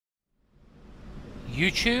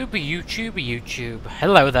YouTube.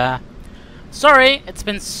 Hello there. Sorry, it's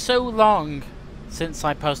been so long since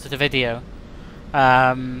I posted a video.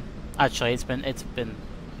 Actually, it's been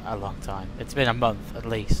a long time. It's been a month at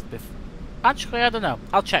least. Actually, I don't know.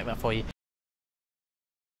 I'll check that for you.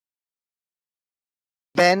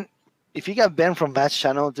 Ben, if you got Ben from Matt's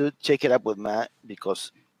channel, dude, check it up with Matt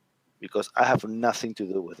because I have nothing to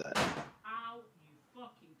do with that. Ow, you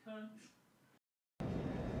fucking cunt.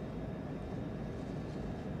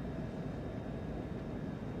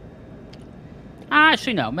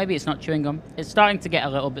 Actually, no. Maybe it's not chewing gum. It's starting to get a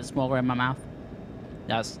little bit smaller in my mouth.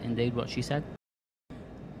 That's indeed what she said.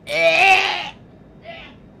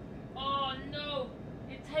 Oh no!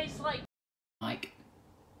 It tastes like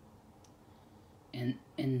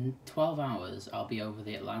in 12 hours I'll be over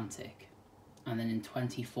the Atlantic, and then in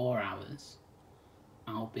 24 hours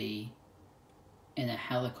I'll be in a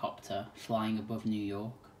helicopter flying above New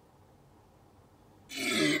York.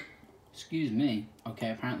 Excuse me.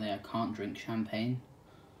 Okay, apparently I can't drink champagne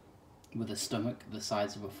with a stomach the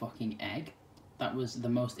size of a fucking egg. That was the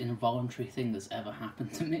most involuntary thing that's ever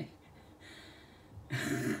happened to me.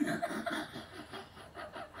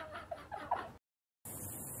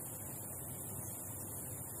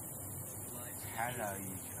 Hello,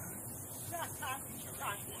 you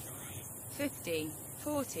 50,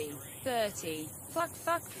 40, 30, fuck,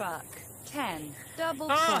 10, double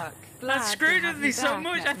Oh, fuck. that screwed with me so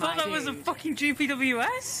much. I thought that was a fucking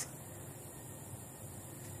GPWS.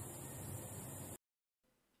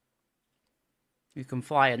 You can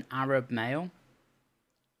fly an Arab male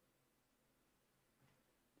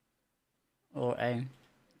or a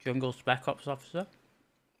jungle spec ops officer.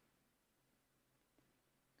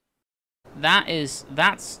 That's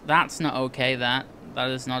not okay. That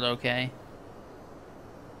is not okay.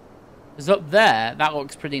 Because up there, that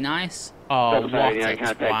looks pretty nice. Oh, what a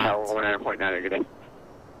twat.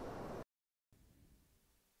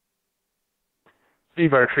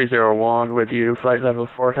 Seabird 301 with you, flight level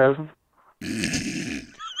 4000.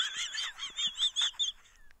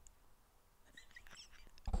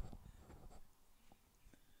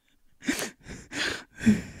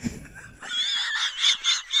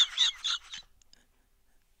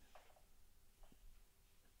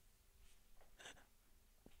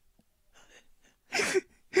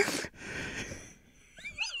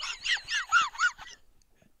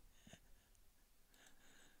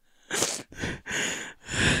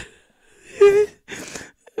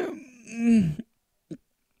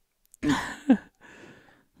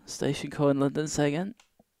 Station code in London, say again.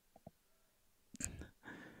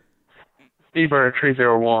 Seabird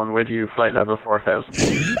 301 with you, flight level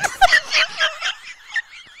 4000.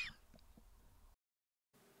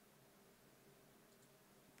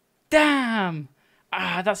 Damn!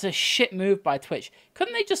 Ah, that's a shit move by Twitch.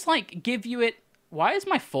 Couldn't they just, like, give you it... Why is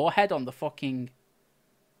my forehead on the fucking...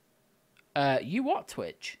 You what,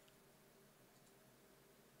 Twitch?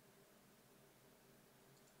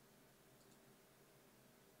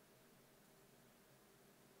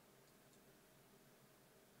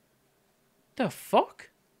 The fuck?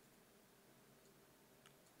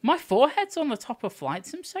 My forehead's on the top of flight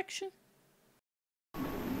sim section?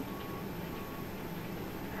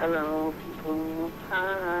 Hello, people.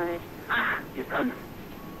 Hi. You're done.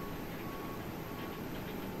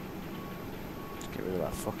 Just get rid of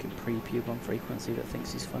that fucking pre-pube on frequency that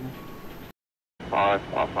thinks he's funny. 5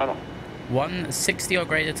 final. 160 or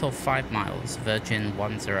greater till 5 miles, Virgin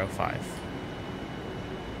 105.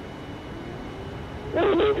 Oh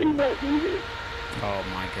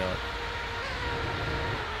my god.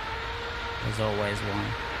 There's always one.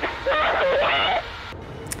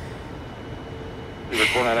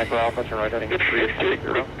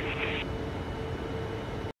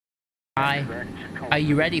 Hi. Are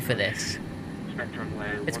you ready for this?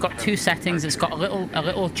 It's got two settings. It's got a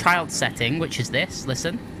little child setting, which is this.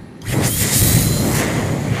 Listen.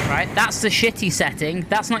 Right, that's the shitty setting.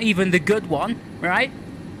 That's not even the good one, right?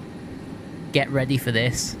 Get ready for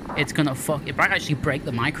this. It's gonna fuck. It might actually break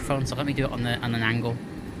the microphone, so let me do it on an angle.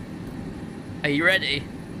 Are you ready?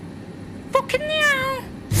 Fucking meow!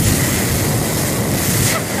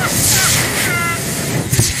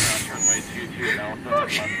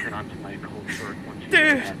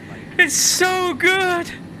 Dude, it's so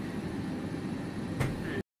good!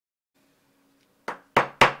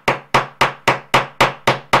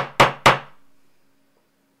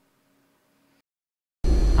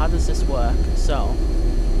 How does this work? So,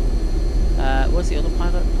 where's the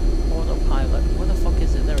autopilot? Autopilot. Where the fuck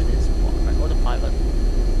is it? There it is. Autopilot.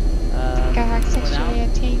 Galaxy Julia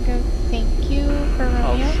Tango, thank you for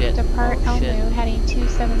Romeo. Shit. Depart Elmu, heading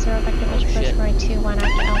 270 vector push runway 21 after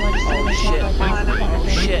L1 7 Oh shit.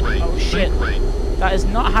 shit. That is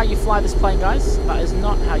not how you fly this plane, guys. That is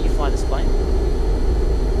not how you fly this plane.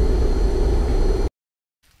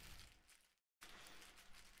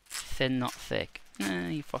 Thin, not thick.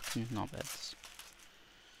 You fucking knobheads.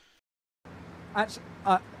 Actually,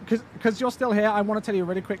 because you're still here, I want to tell you a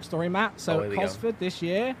really quick story, Matt. So, Cosford this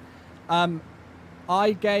year,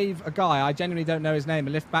 I gave a guy, I genuinely don't know his name,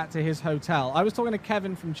 a lift back to his hotel. I was talking to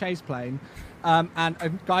Kevin from Chase Plane, and a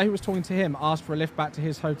guy who was talking to him asked for a lift back to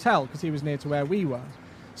his hotel because he was near to where we were.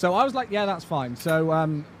 So I was like, yeah, that's fine.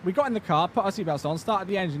 So we got in the car, put our seatbelts on, started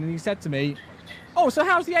the engine, and he said to me, oh, so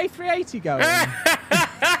how's the A380 going?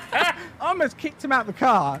 I almost kicked him out the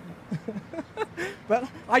car. But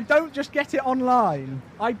I don't just get it online.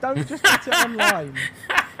 I don't just get it online.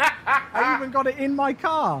 I even got it in my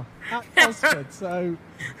car at Cosford, so...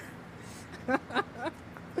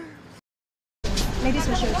 Ladies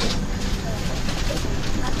and gentlemen.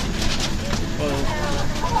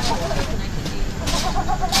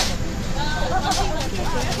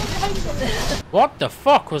 What the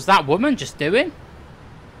fuck was that woman just doing?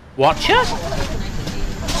 Watch her?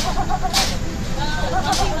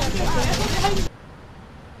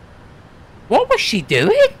 What was she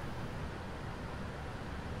doing?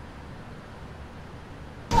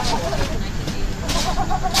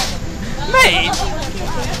 Mate!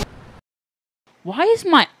 Why is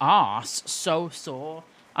my arse so sore?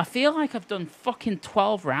 I feel like I've done fucking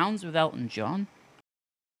 12 rounds with Elton John.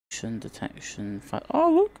 Detection.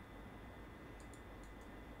 Oh, look.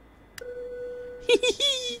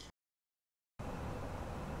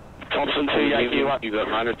 Thompson 2, Yankee 1. You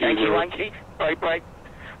got Yankee, break.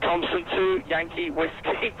 Thompson 2, Yankee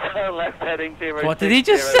Whiskey, turn left heading 0. What did he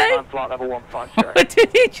just say? Flight level 150. What did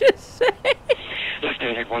he just say? Left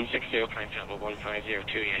heading 160, climb level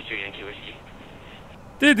 150, 2 Yankee Whiskey.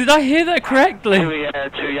 Dude, did I hear that correctly? 2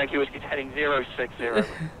 Yankee Whiskey heading 060.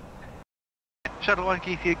 Shuttle 1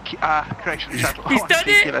 Keith, correction, Shuttle 1 He's done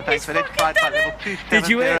Keith, it! thanks for identified flight level 270. Did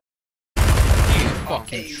you hear? You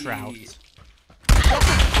fucking trout.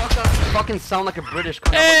 Fucking sound like a British.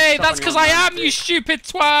 Hey, that's because I am, you stupid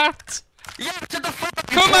twat! Yeah, to the fuck.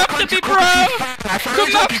 Come after me, bro!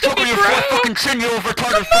 Come after me, bro! Fucking chin, you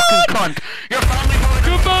retarded fucking cunt. Your family.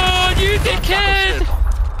 Come on, you dickhead!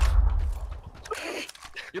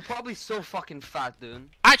 You're probably so fucking fat, dude.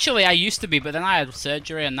 Actually, I used to be, but then I had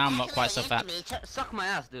surgery, and now I'm not quite so fat. Suck my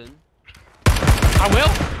ass, dude. I will,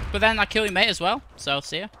 but then I kill your mate as well. So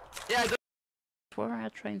see ya. Yeah. Where I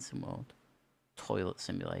had Train Sim World. Toilet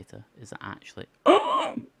simulator is actually.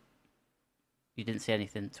 You didn't see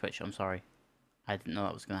anything, Twitch. I'm sorry. I didn't know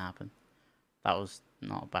that was gonna happen. That was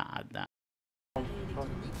not bad. That.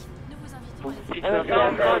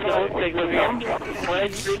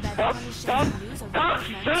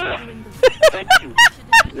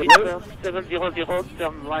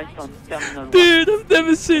 Dude, I've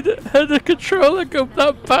never seen it. Had a controller go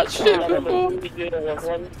that batshit before.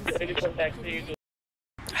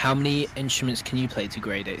 How many instruments can you play to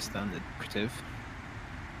grade 8 standard, Creative?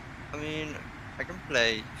 I mean, I can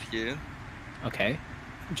play a few. Okay.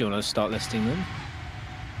 Do you want to start listing them?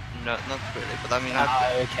 No, not really, but I mean,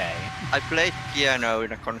 okay. I played piano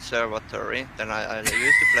in a conservatory, then I used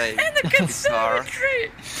to play In the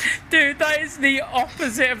conservatory! Dude, that is the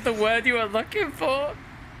opposite of the word you were looking for.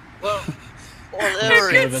 Well,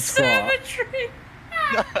 whatever. The conservatory!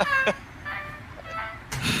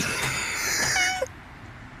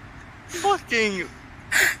 Fucking...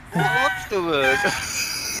 What's the word?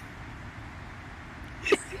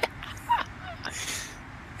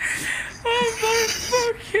 Oh my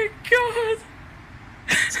fucking god!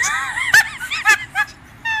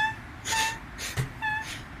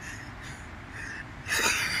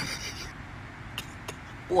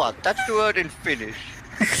 What? That's the word in Finnish.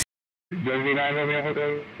 Jersey 9 Romeo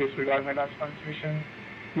Hotel, disregard my last transmission.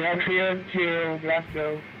 We are clear to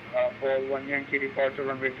Glasgow for 1 Yankee departure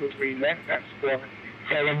runway 23 left, that's for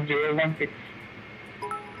 7016.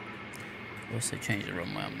 Also change the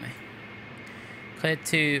runway on me. Cleared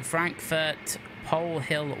to Frankfurt, Pole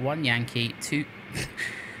Hill, 1 Yankee, 2...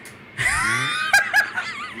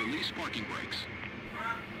 Release parking brakes.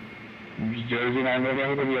 Jersey 9 Romeo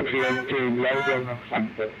Hotel, we are clear to Glasgow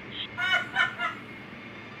Frankfurt.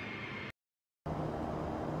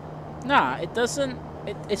 Nah, it doesn't...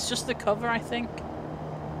 It's just the cover, I think.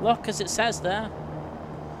 Look, as it says there.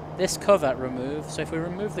 This cover remove. So if we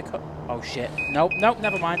remove the cover... Oh shit. Nope, nope,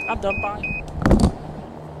 never mind. I'm done, bye.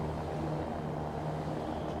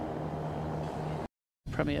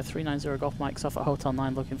 Premier 390 Golf Mike's off at Hotel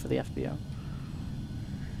 9 looking for the FBO.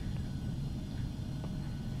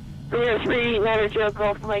 Premier 390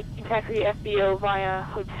 Golf Mike, taxi FBO via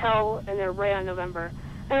Hotel and then right on November.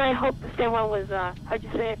 And I hope the same one was, how'd you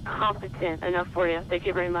say it, competent enough for you. Thank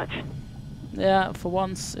you very much. Yeah, for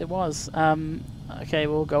once it was. Okay,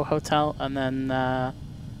 we'll go hotel and then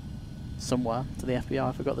somewhere to the FBI.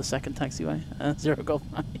 I forgot the second taxiway. 0 Golf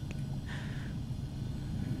Mike.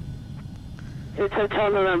 It's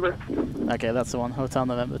Hotel November. Okay, that's the one. Hotel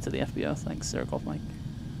November to the FBI. Thanks, 0 Golf Mike.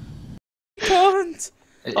 Can't!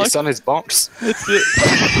 It's on his box.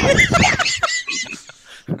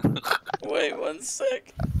 Wait 1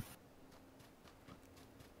 sec.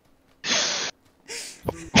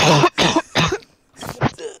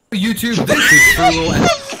 YouTube, this is Froogle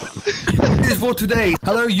and news for today.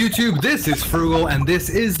 Hello YouTube, this is Froogle and this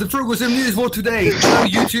is the Froogle news for today. Hello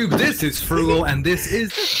YouTube, this is Froogle and this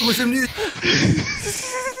is Froogle news.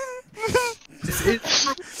 This is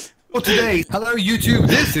Froogle for today. Hello YouTube,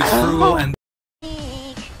 this is Froogle and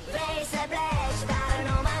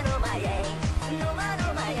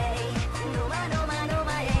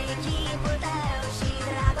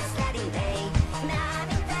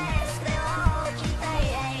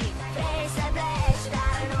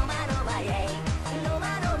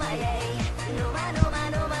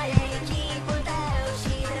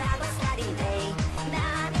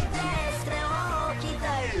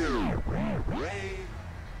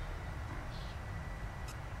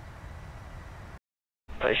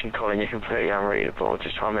Station calling you completely unreadable.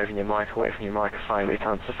 Just try moving your mic away from your microphone. It's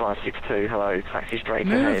answer 562. Hello, taxi straight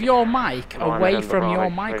ahead. Move your mic away from your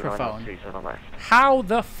microphone. How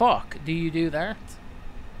the fuck do you do that?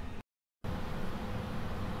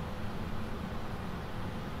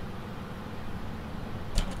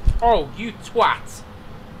 Oh, you twat!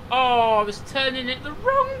 Oh, I was turning it the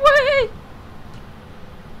wrong way!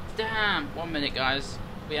 Damn. 1 minute, guys.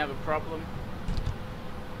 We have a problem.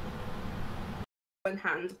 One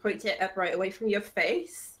hand, point it upright away from your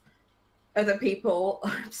face. Other people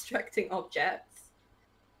are obstructing objects.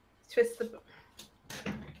 Twist the...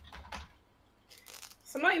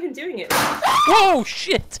 So I'm not even doing it. Whoa,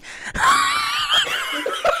 shit!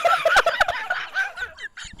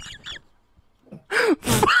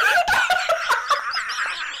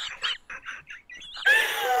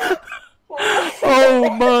 Oh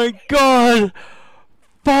my god!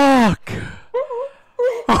 Fuck!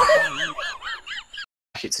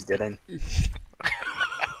 It's a dead end.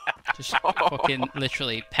 Just fucking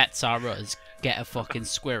literally pet Sarah's get a fucking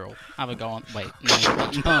squirrel. Have a go on. Wait,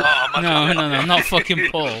 no, not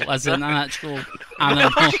fucking Paul, as an actual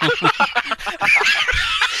animal.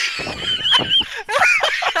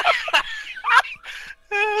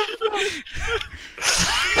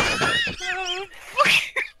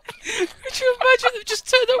 Could you imagine him just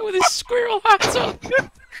turned up with his squirrel hat on?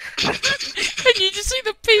 And you just see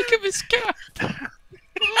the peak of his cap.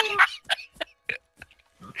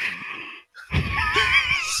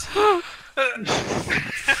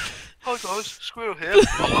 Hi guys, squirrel here.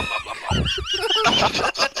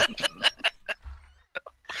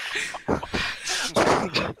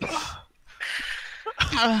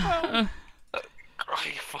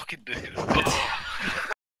 You fucking dude.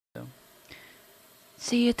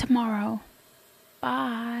 See you tomorrow.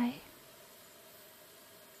 Bye.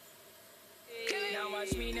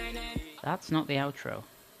 That's not the outro.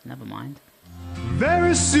 Never mind.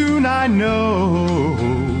 Very soon I know.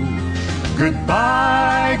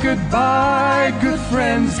 Goodbye, goodbye, good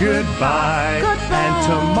friends, goodbye. And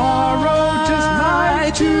tomorrow, just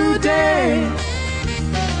like today,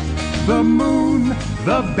 the moon,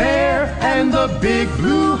 the bear, and the big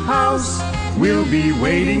blue house will be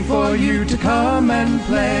waiting for you to come and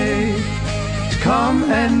play. To come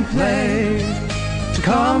and play. To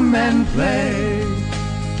come and play.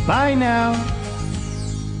 Bye now.